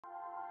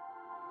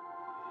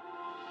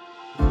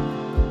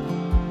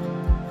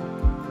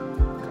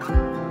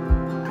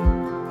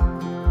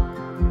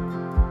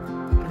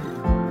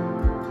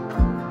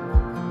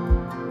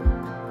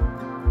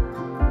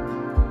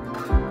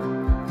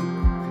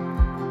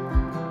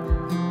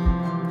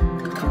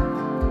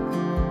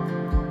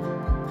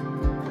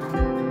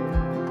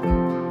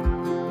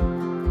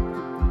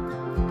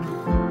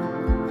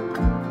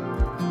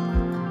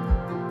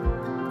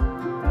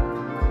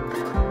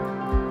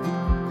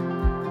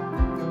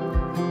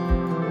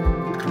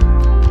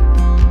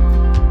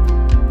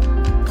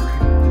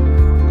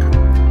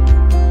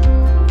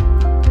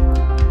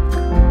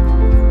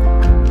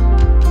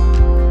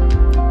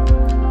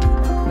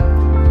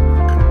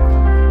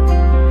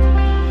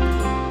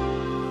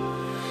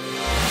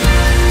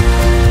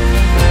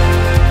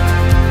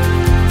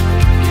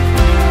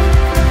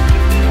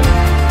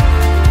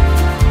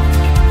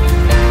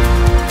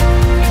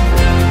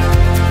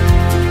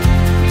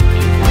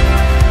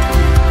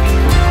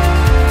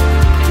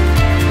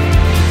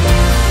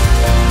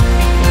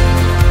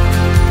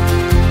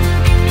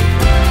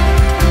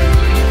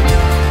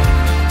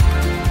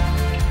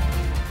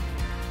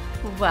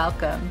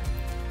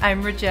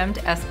I'm Rajemed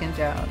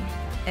Eskinjoan,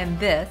 and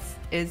this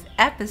is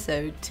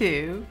episode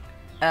 2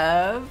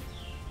 of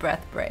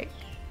Breath Break.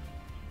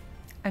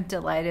 I'm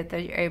delighted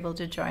that you're able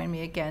to join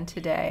me again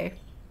today.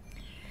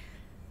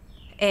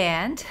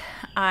 And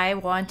I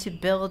want to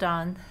build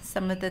on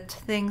some of the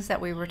things that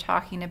we were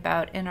talking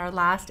about in our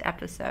last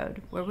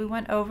episode, where we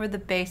went over the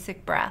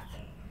basic breath.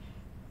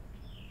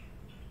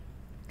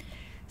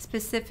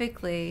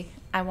 Specifically,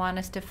 I want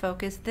us to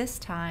focus this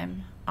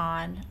time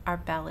on our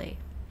belly,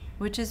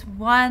 which is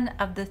one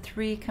of the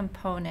 3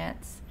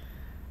 components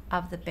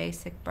of the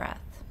basic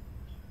breath.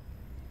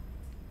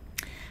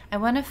 I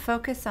want to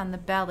focus on the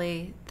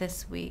belly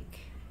this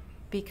week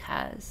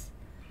because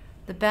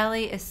the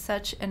belly is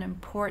such an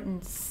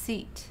important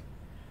seat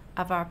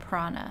of our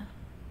prana,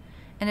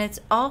 and it's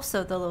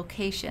also the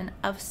location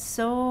of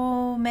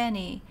so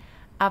many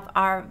of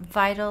our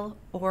vital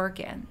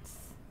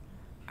organs: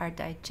 our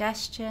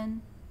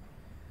digestion,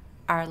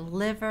 our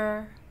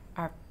liver,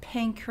 our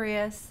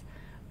pancreas,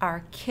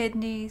 our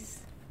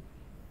kidneys.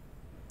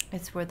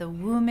 It's where the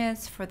womb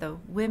is for the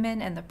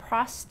women and the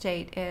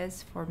prostate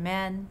is for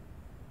men.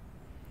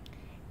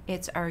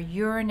 It's our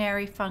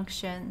urinary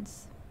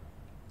functions.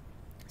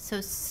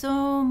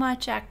 So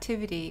much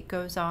activity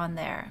goes on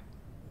there.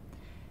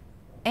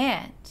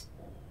 And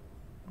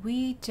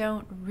we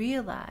don't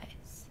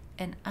realize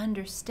and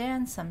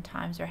understand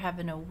sometimes, or have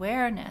an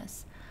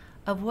awareness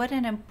of what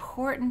an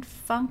important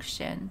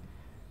function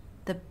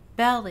the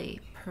belly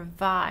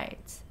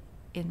provides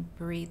in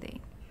breathing.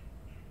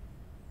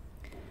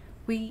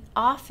 We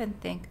often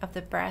think of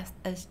the breath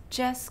as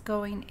just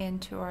going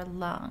into our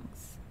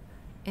lungs.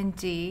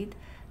 Indeed,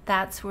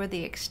 that's where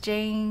the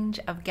exchange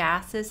of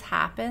gases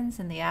happens,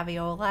 in the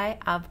alveoli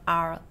of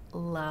our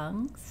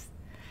lungs.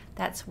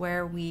 That's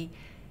where we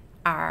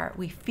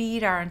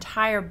feed our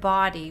entire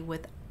body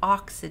with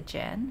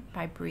oxygen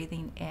by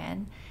breathing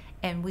in,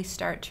 and we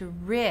start to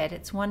rid.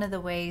 It's one of the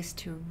ways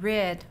to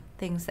rid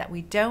things that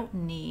we don't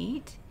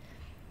need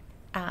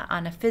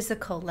on a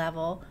physical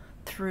level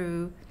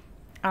through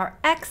our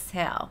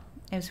exhale,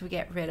 as we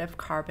get rid of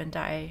carbon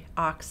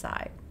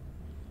dioxide.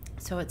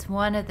 So it's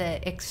one of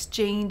the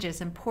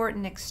exchanges,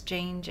 important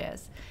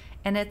exchanges,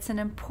 and it's an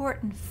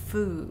important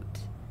food.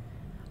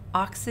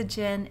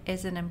 Oxygen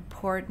is an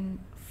important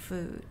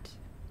food.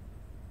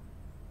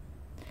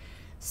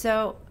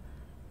 So,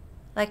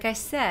 like I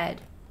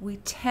said, we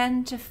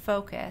tend to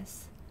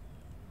focus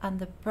on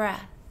the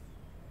breath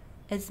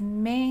as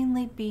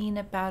mainly being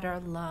about our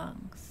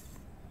lungs.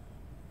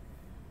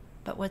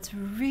 But what's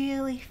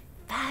really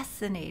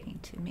fascinating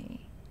to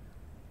me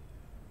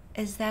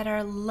is that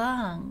our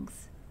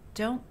lungs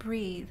don't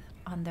breathe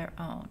on their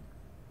own.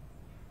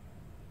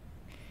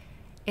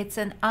 It's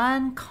an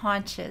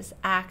unconscious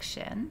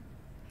action,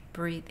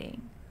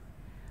 breathing,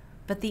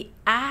 but the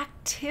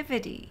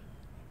activity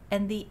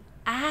and the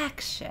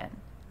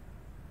action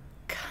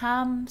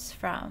comes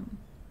from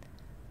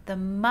the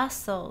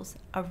muscles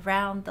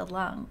around the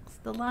lungs.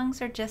 The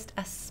lungs are just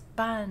a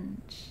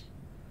sponge.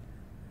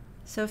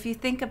 So if you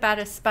think about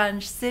a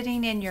sponge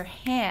sitting in your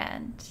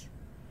hand,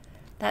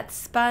 that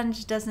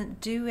sponge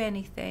doesn't do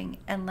anything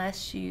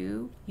unless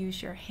you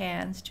use your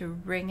hands to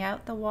wring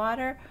out the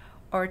water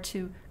or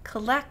to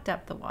collect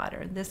up the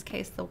water. In this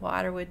case, the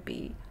water would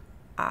be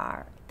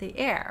the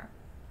air,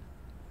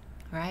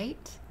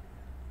 right?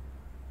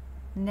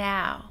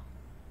 Now,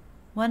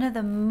 one of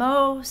the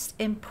most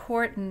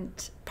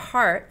important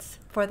parts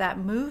for that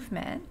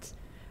movement,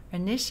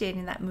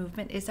 initiating that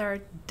movement, is our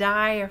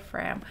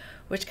diaphragm,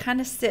 which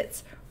kind of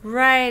sits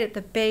right at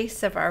the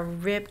base of our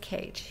rib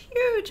cage.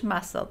 Huge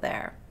muscle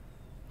there.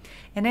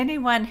 And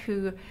anyone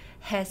who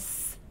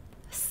has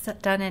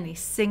done any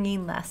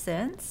singing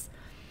lessons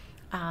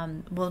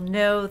will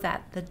know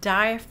that the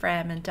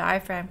diaphragm and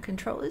diaphragm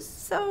control is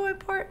so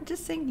important to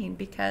singing,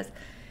 because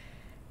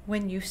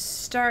when you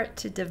start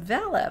to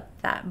develop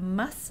that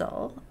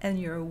muscle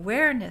and your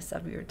awareness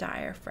of your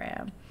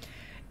diaphragm,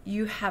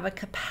 you have a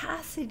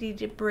capacity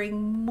to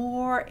bring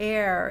more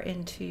air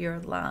into your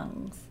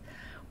lungs,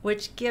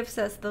 which gives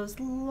us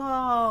those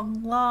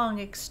long,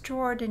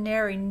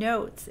 extraordinary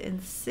notes in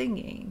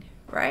singing,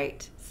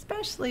 right?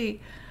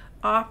 Especially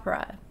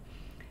opera.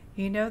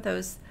 You know,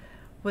 those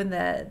when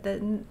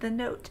the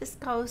note just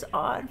goes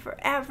on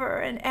forever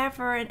and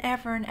ever and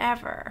ever and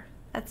ever.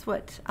 That's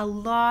what a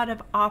lot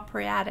of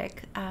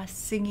operatic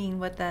singing,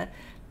 what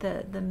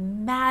the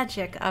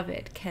magic of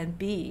it can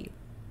be.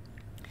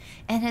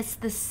 And it's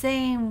the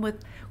same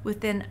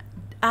within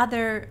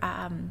other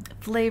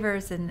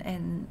flavors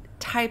and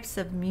types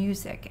of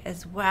music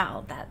as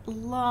well. That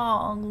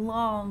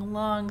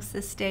long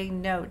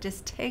sustained note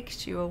just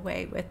takes you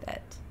away with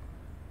it.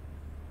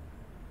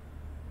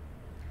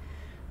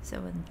 So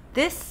in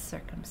this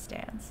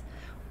circumstance,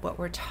 what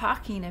we're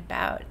talking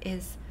about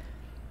is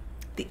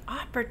the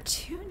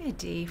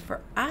opportunity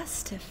for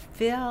us to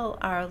fill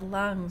our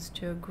lungs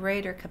to a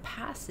greater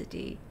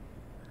capacity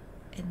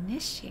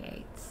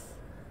initiates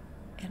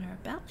in our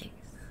bellies.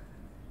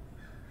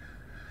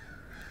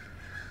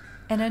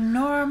 In a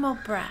normal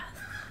breath,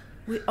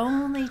 we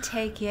only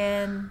take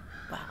in,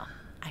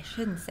 I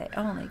shouldn't say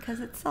only because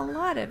it's a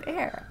lot of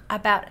air,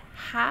 about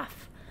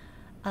half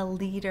a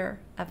liter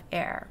of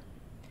air,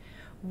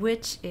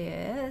 which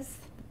is,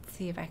 let's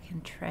see if I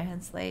can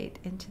translate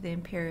into the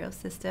imperial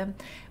system,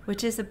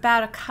 which is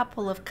about a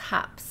couple of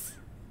cups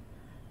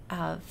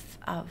of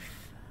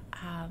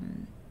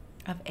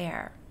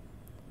air.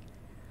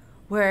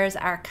 Whereas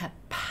our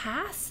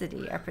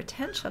capacity, our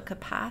potential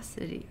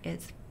capacity,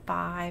 is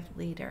 5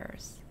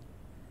 liters,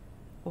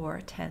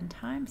 or 10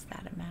 times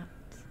that amount.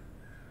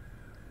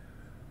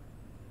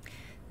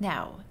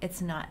 Now,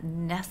 it's not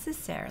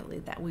necessarily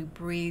that we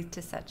breathe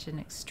to such an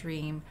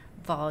extreme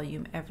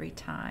volume every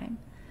time,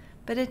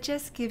 but it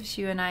just gives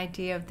you an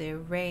idea of the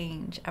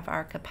range of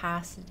our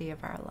capacity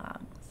of our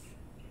lungs.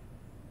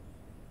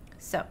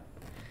 So,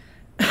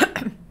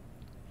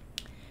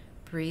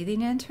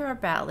 breathing into our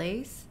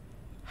bellies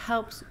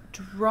helps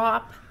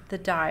drop the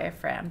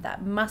diaphragm.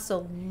 That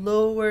muscle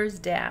lowers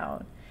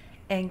down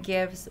and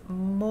gives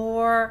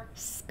more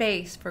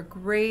space for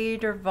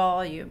greater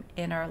volume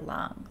in our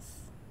lungs.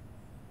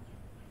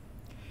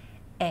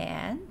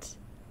 And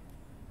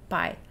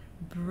by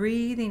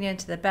breathing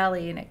into the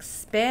belly and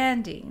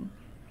expanding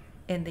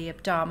in the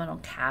abdominal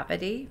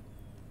cavity,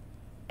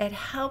 it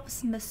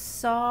helps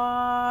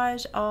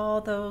massage all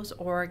those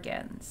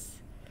organs.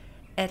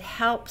 It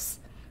helps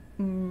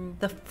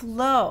the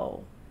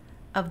flow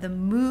of the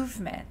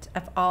movement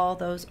of all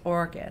those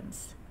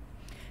organs,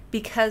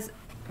 because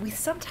we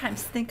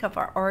sometimes think of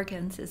our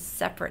organs as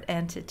separate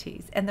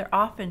entities, and they're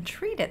often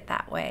treated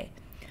that way,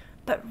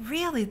 but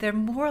really they're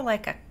more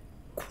like a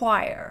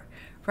choir,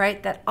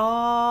 right, that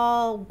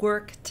all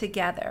work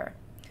together.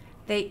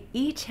 They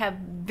each have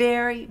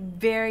very,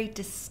 very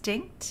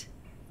distinct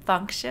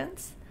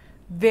functions,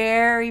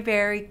 very,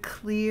 very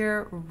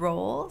clear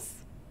roles.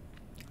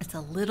 It's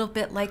a little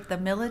bit like the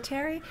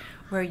military,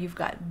 where you've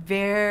got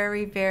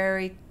very,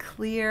 very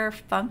clear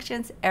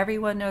functions.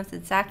 Everyone knows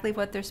exactly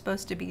what they're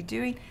supposed to be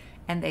doing,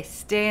 and they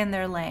stay in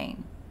their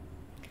lane.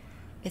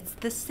 It's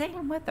the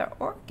same with our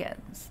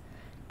organs.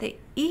 They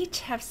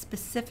each have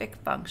specific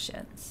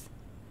functions,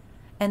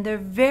 and they're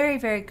very,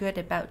 very good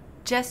about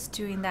just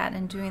doing that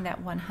and doing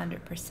that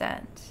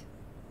 100%.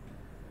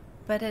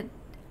 But an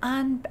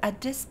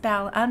unbalance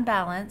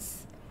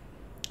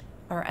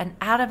or an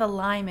out of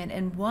alignment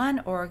in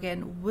one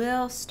organ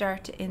will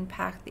start to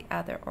impact the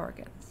other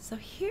organs. So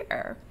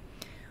here,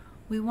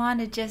 we want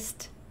to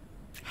just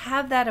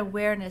have that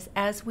awareness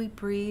as we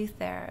breathe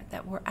there,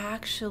 that we're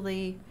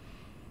actually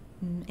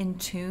in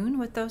tune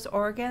with those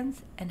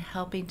organs and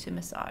helping to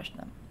massage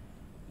them.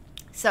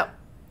 So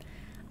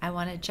I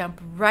want to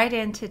jump right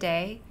in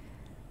today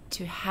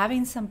to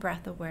having some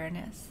breath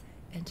awareness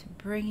and to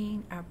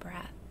bringing our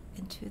breath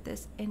into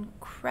this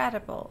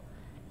incredible,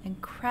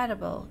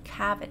 incredible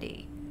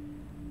cavity,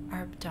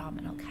 our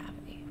abdominal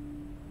cavity.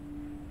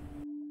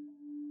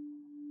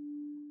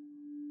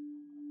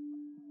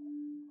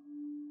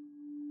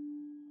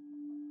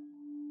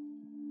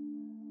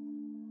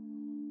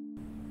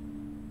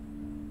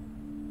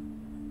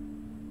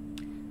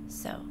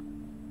 So,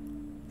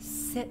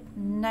 sit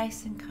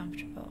nice and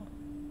comfortable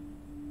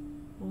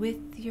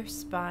with your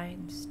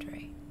spine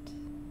straight.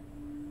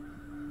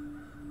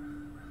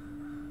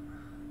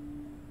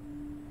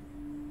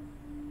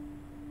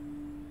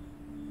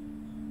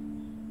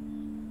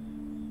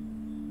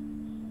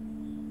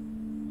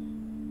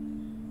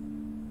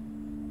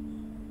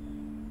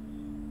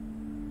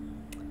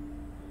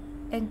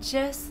 And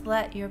just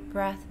let your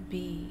breath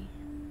be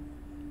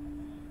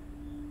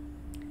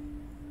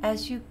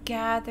as you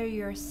gather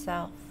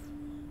yourself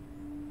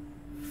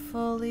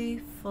fully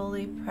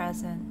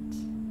present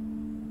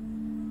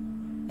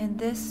in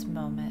this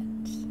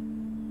moment.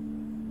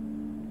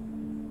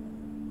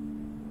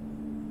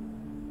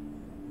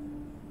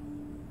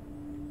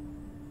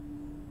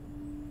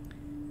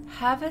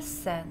 Have a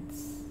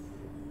sense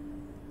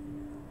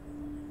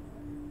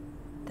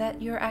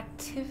that your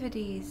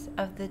activities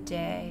of the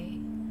day,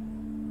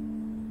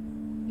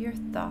 your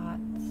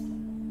thoughts,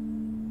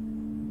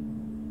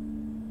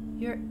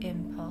 your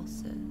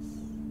impulses,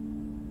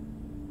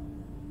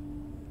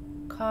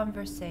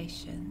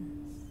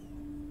 conversations,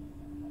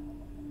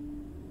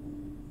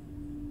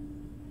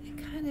 they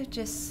kind of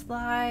just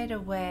slide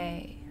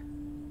away.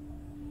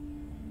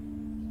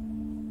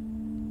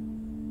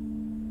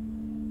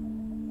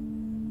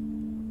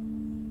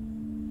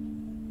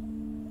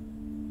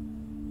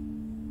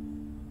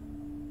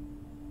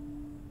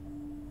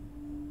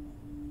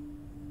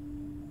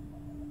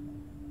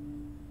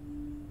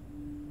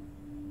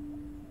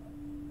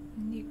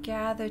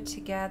 Gather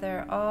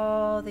together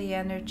all the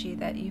energy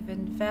that you've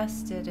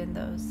invested in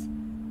those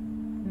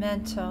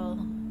mental,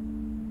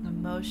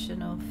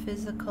 emotional,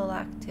 physical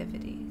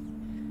activities.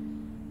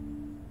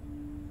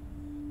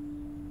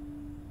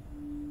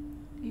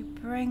 You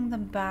bring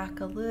them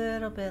back a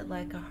little bit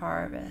like a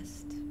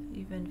harvest.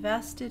 You've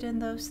invested in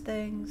those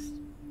things,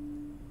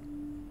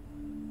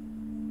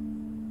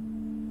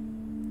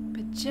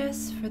 but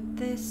just for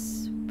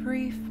this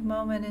brief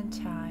moment in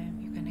time,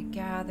 you're going to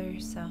gather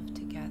yourself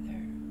together.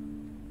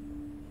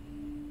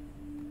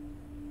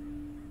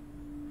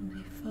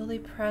 fully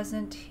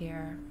present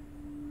here.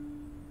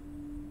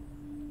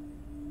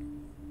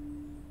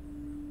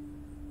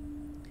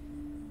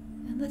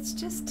 And let's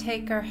just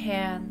take our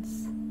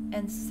hands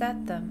and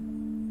set them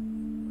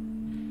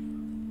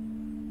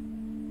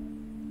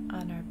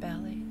on our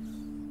bellies.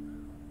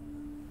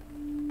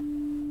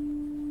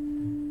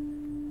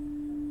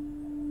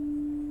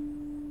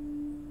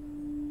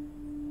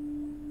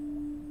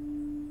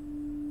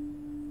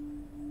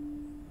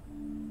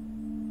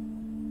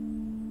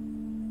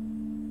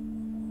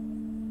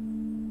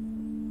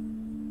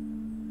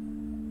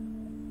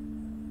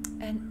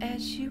 And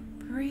as you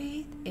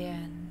breathe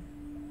in,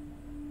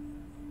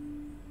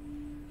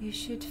 you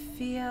should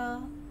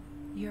feel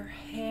your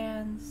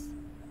hands,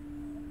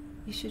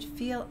 you should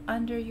feel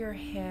under your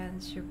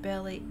hands your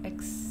belly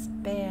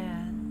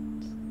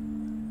expand.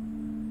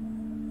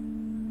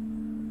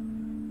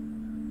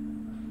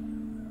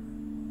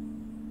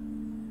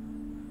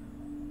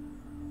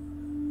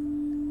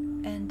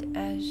 And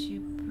as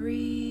you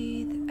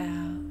breathe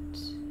out,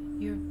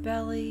 your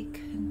belly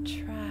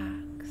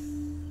contracts,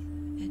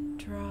 it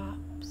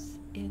drops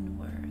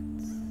inwards.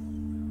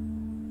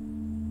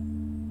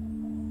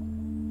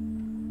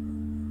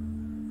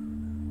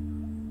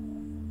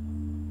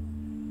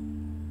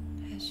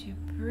 As you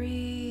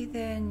breathe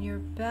in, your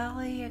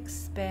belly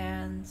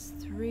expands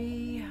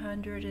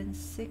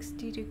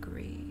 360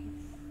 degrees,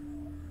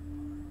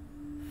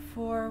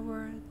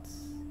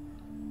 forwards,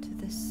 to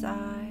the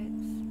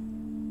sides,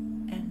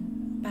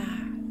 and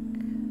back.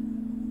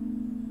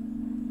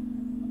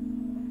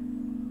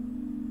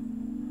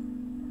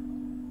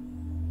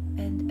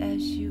 And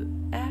as you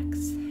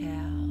exhale,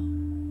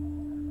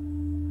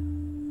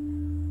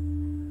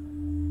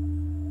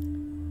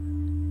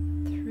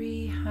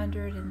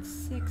 and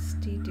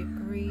 60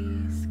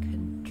 degrees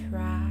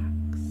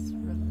contracts,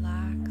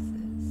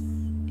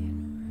 relaxes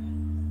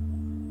inward.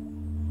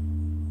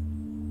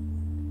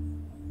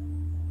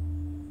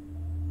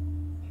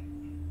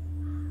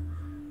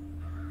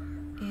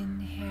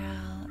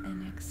 Inhale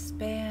and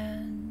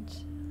expand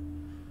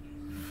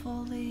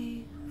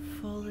fully,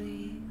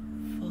 fully,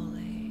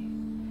 fully.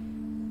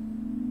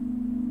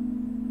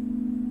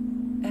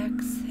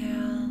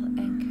 Exhale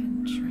and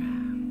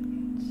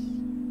contract,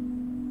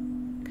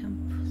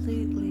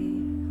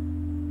 completely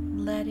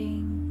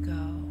letting go.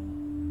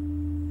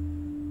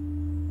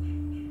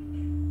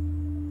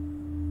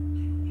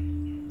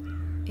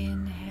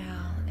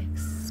 Inhale,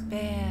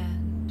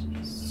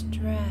 expand,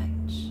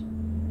 stretch,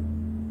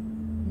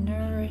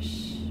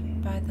 nourish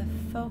by the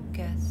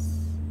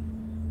focus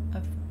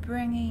of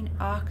bringing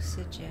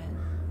oxygen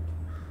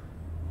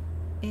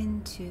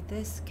into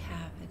this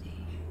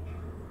cavity.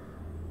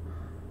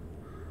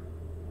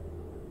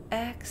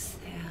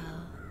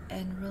 Exhale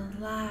and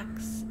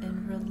relax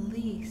and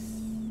release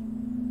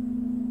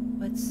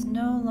what's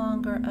no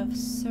longer of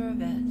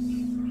service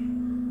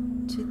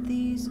to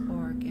these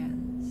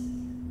organs,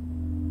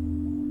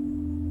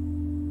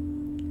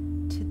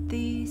 to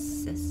these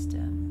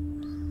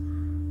systems,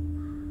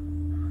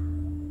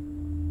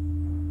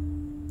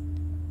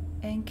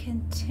 and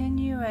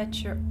continue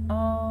at your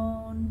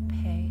own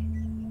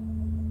pace,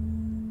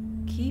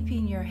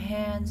 keeping your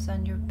hands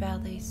on your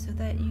belly so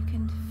that you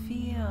can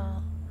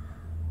feel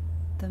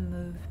the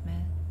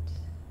movement.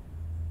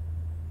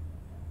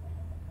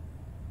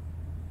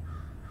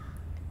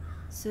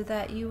 So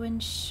that you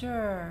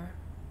ensure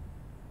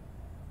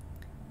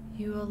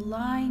you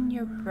align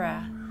your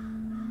breath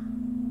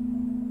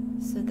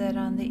so that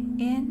on the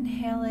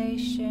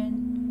inhalation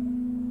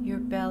your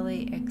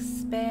belly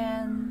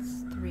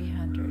expands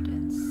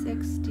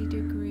 360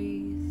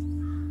 degrees,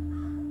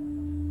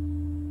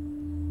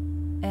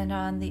 and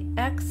on the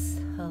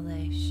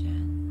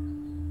exhalation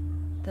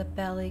the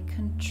belly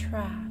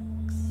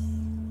contracts,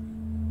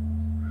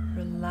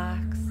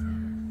 relaxes.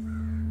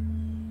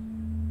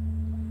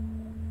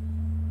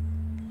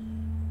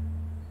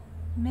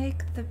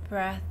 Make the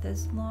breath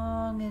as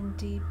long and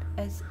deep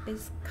as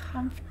is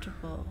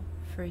comfortable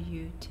for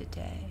you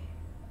today.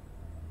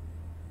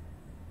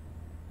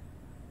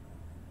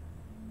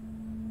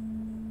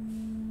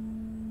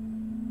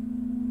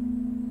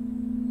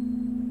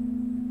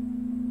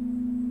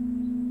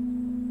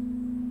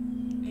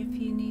 If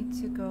you need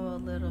to go a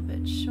little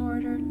bit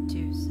shorter,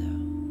 do so.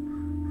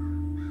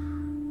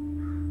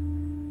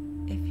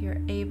 If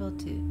you're able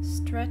to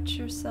stretch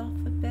yourself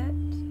a bit,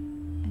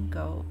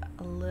 go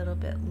a little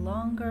bit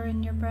longer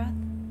in your breath,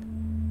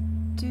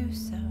 do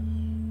so.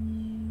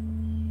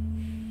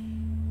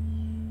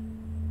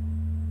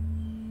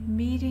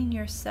 Meeting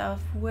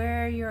yourself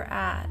where you're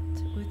at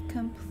with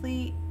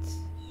complete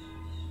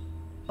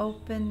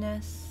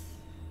openness,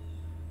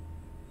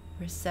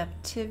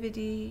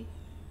 receptivity,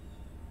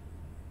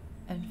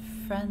 and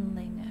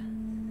friendliness.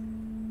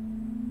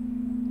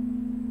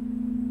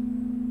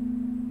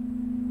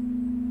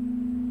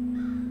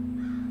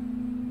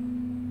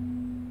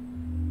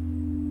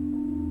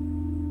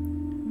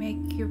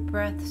 Make your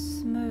breath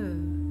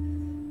smooth,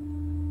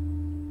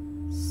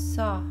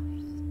 soft,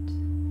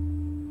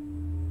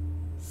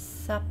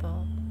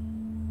 supple.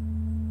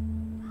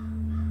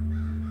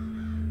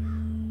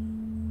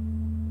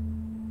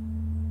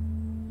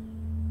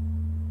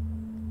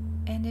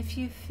 And if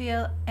you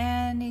feel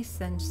any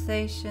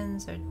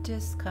sensations or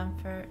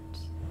discomfort,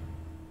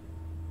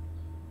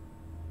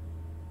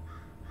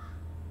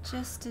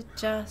 just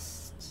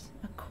adjust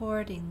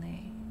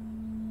accordingly,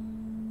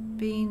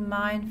 being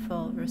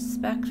mindful,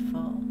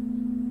 respectful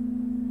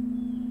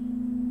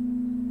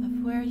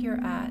of where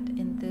you're at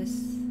in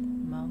this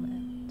moment.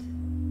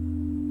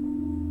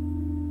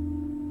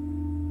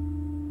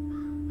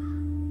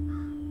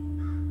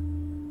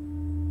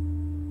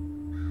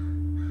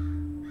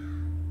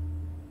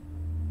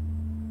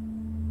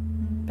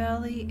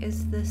 Belly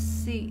is the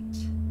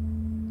seat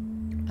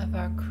of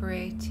our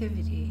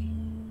creativity,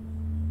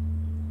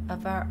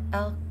 of our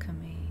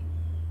alchemy.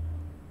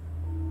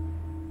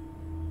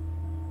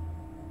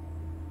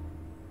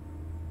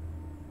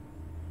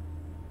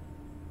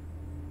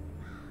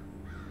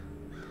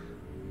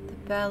 The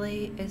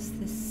belly is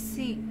the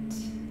seat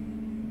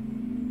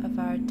of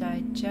our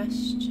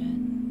digestion.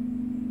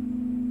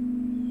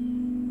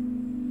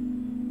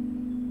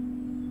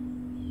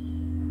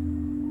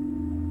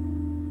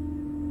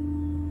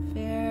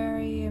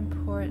 Very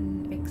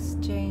important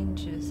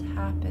exchanges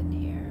happen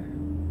here.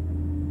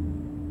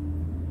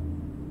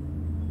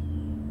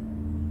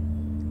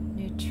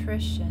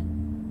 Nutrition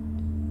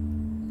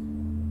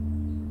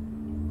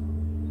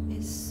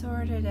is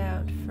sorted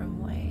out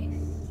from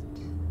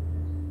waste,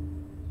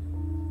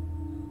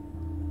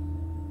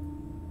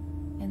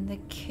 and the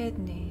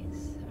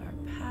kidneys are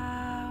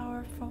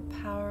powerful,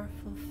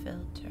 powerful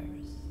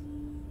filters.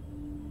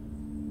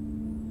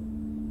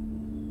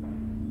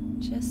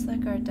 Just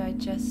like our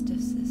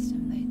digestive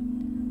system, they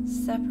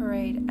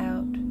separate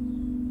out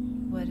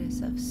what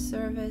is of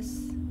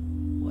service,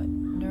 what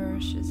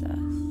nourishes us.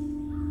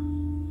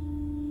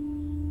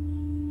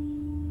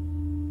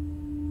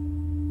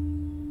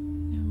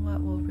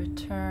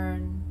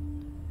 Return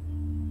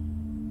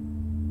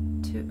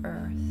to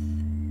earth.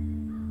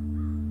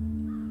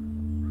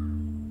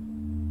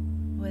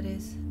 What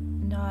is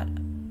not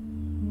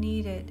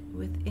needed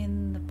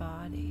within the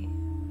body.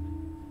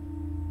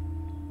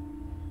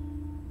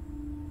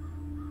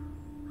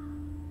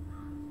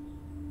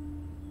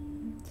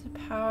 It's a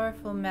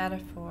powerful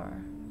metaphor.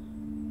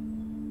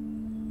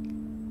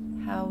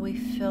 How we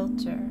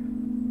filter,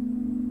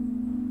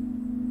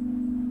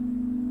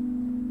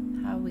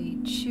 how we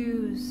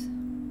choose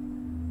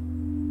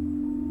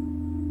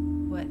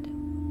what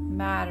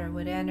matter,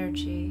 what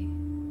energy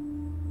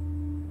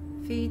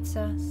feeds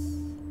us,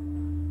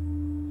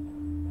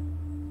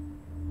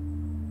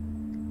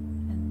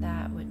 and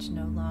that which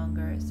no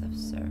longer is of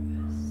service.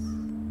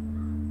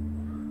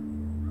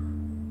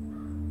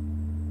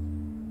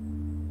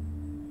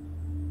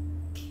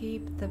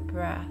 Keep the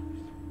breath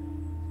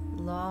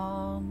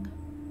long,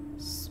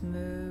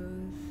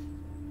 smooth,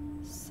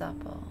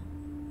 supple,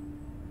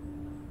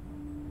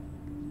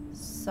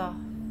 soft,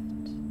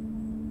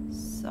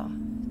 soft.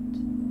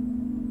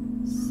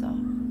 Soft.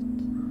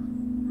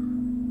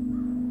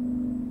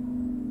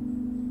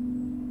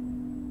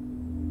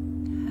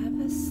 Have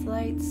a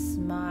slight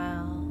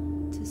smile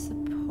to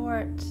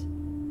support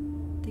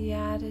the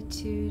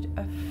attitude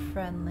of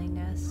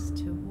friendliness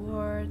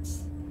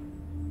towards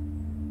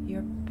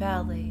your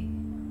belly,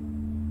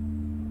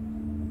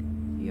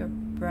 your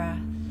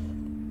breath.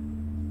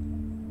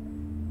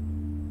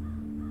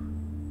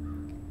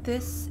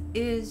 This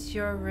is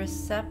your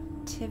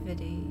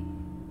receptivity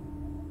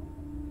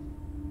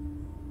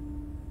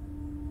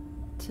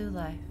to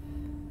life.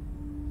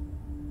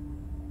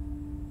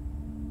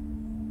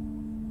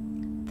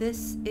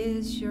 This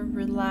is your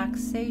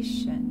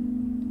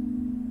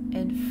relaxation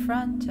in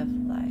front of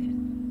life.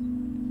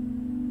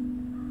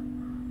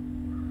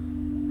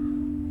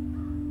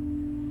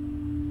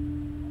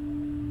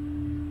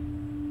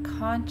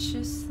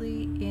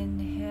 Consciously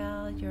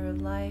inhale your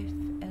life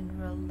and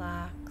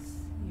relax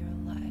your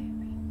life.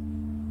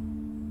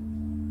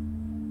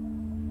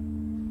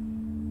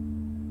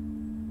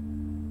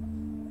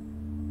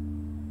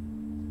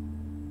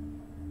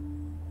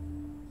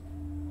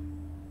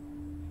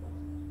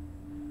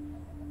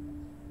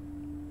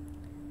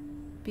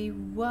 Be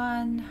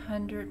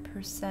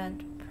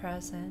 100%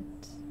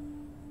 present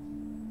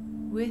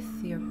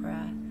with your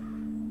breath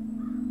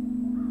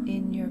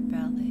in your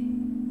belly,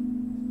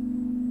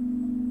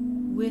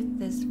 with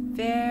this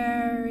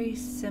very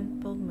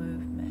simple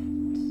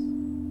movement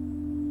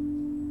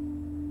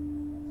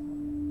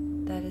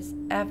that is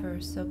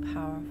ever so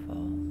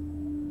powerful.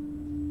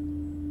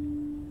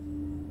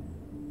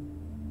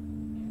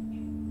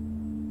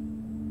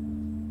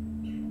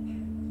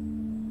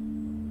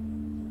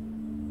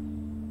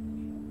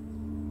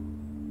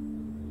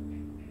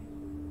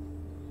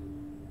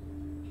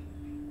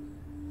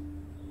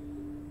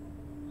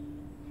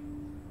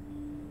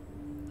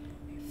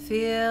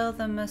 Feel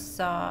the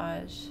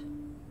massage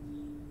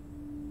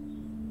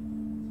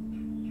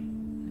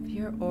of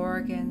your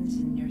organs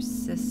and your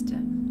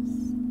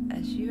systems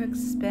as you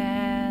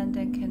expand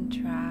and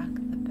contract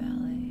the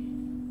belly.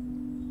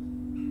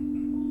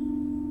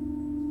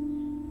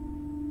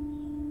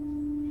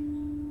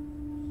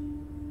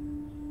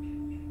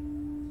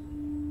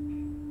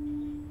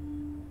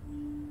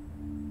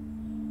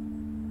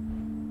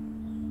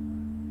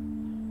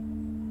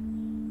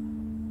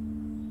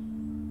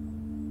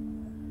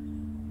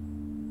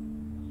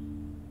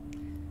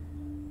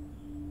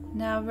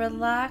 Now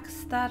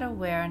relax that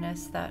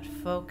awareness, that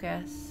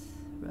focus.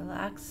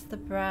 Relax the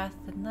breath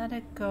and let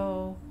it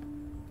go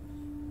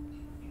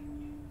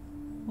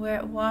where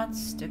it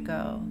wants to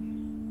go.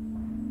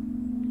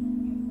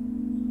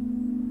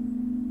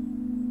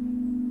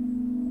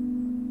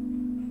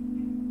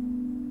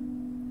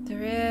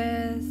 There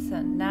is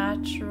a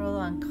natural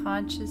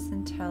unconscious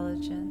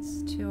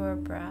intelligence to our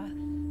breath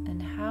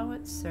and how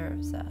it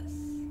serves us.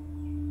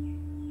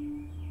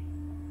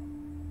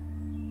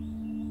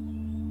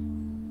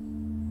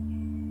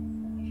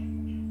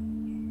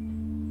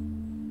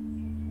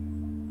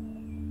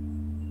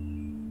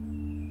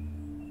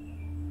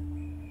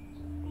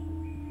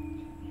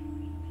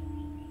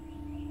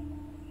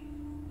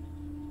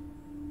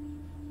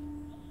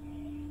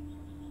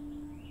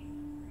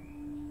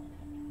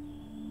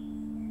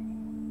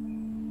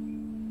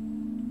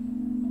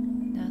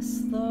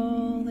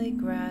 Slowly,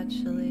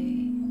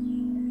 gradually,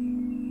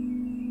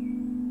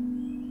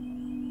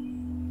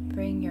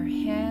 bring your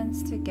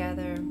hands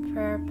together in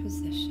prayer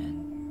position.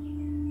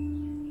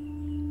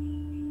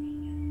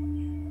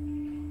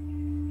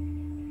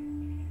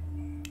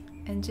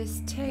 And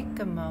just take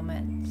a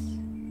moment.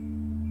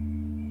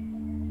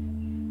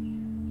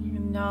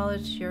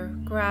 Acknowledge your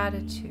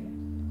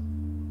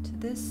gratitude to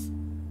this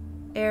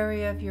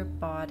area of your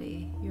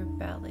body, your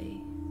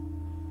belly,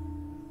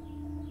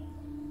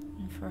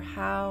 for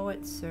how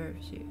it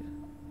serves you.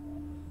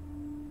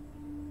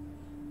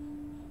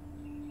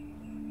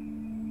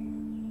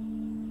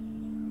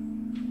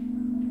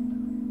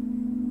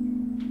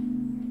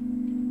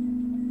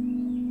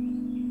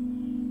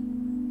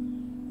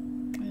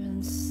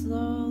 And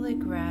slowly,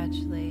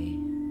 gradually,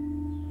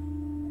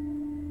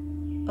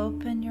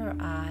 open your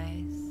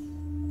eyes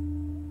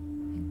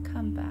and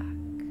come back.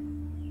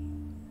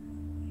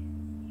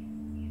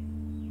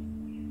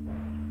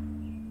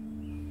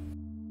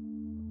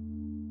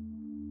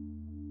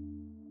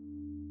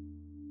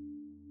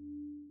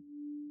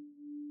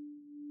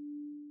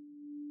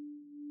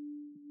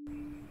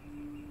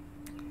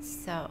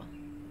 So,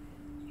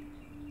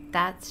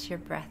 that's your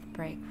breath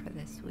break for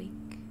this week.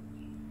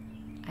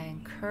 I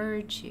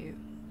encourage you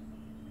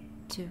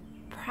to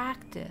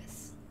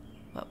practice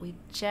what we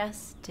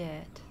just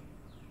did,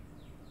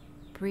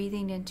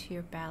 breathing into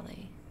your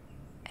belly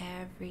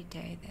every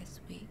day this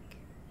week.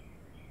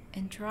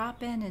 And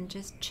drop in and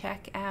just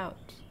check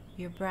out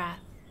your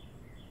breath.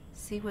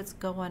 See what's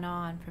going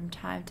on from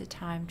time to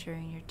time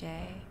during your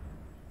day.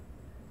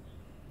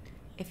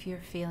 If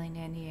you're feeling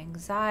any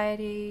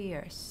anxiety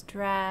or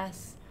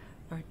stress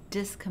or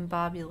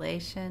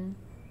discombobulation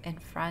in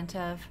front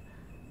of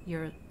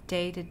your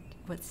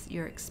what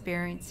you're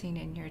experiencing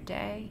in your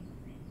day,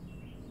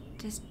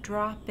 just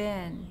drop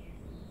in,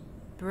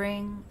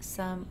 bring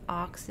some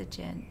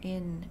oxygen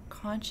in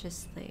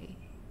consciously,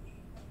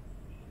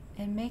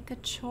 and make a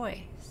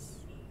choice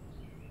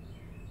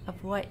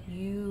of what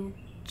you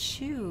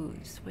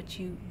choose, what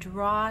you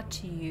draw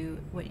to you,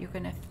 what you're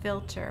going to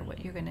filter,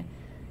 what you're going to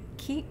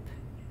keep,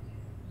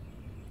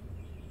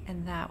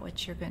 and that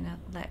which you're going to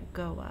let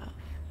go of.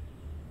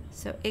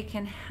 So it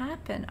can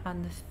happen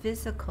on the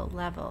physical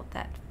level,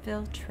 that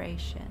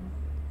filtration,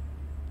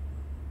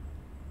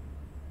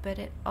 but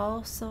it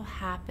also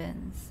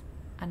happens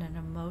on an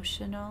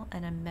emotional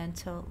and a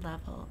mental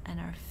level. And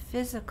our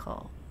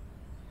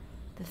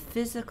the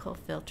physical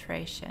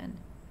filtration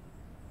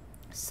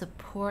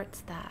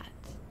supports that.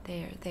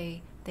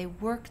 They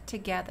work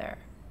together.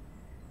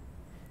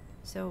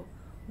 So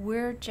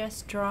we're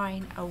just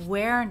drawing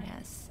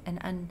awareness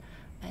and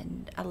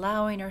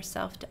allowing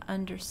ourselves to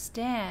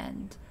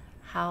understand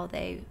how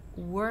they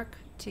work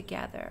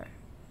together.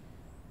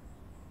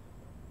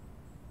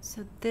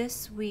 So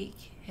this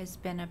week has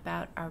been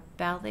about our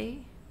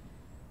belly,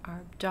 our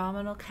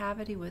abdominal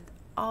cavity with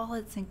all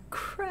its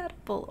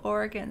incredible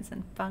organs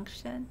and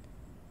function,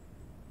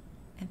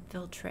 and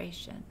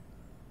filtration.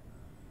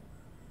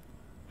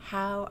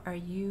 How are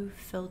you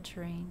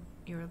filtering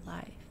your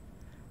life?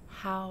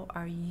 How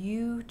are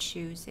you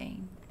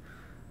choosing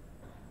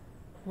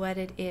what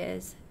it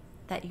is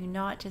that you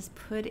not just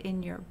put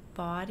in your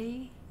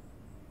body,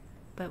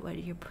 but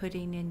what you're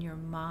putting in your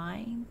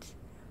mind,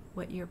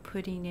 what you're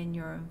putting in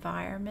your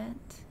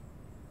environment?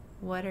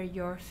 What are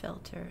your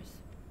filters?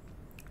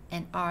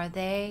 And are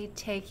they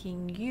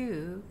taking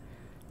you,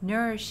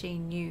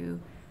 nourishing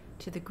you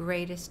to the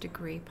greatest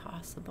degree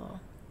possible?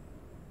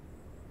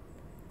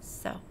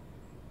 So,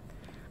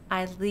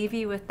 I leave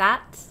you with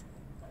that.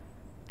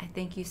 I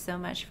thank you so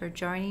much for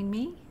joining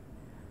me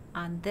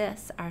on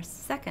this, our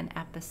second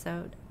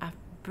episode of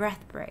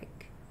Breath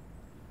Break.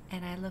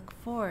 And I look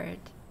forward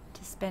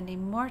to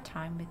spending more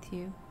time with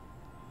you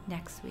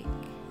next week.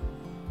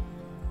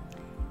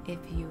 If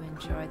you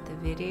enjoyed the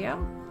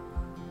video,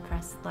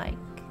 press like,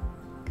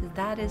 because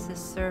that is a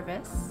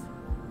service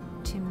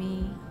to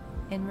me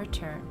in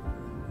return.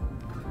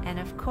 And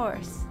of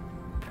course,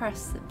 press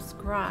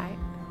subscribe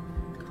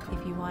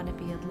if you want to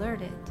be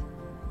alerted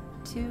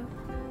to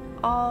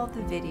all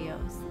the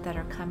videos that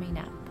are coming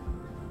up.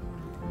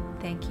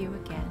 Thank you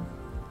again.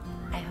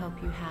 I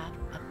hope you have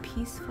a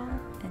peaceful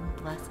and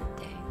blessed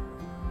day.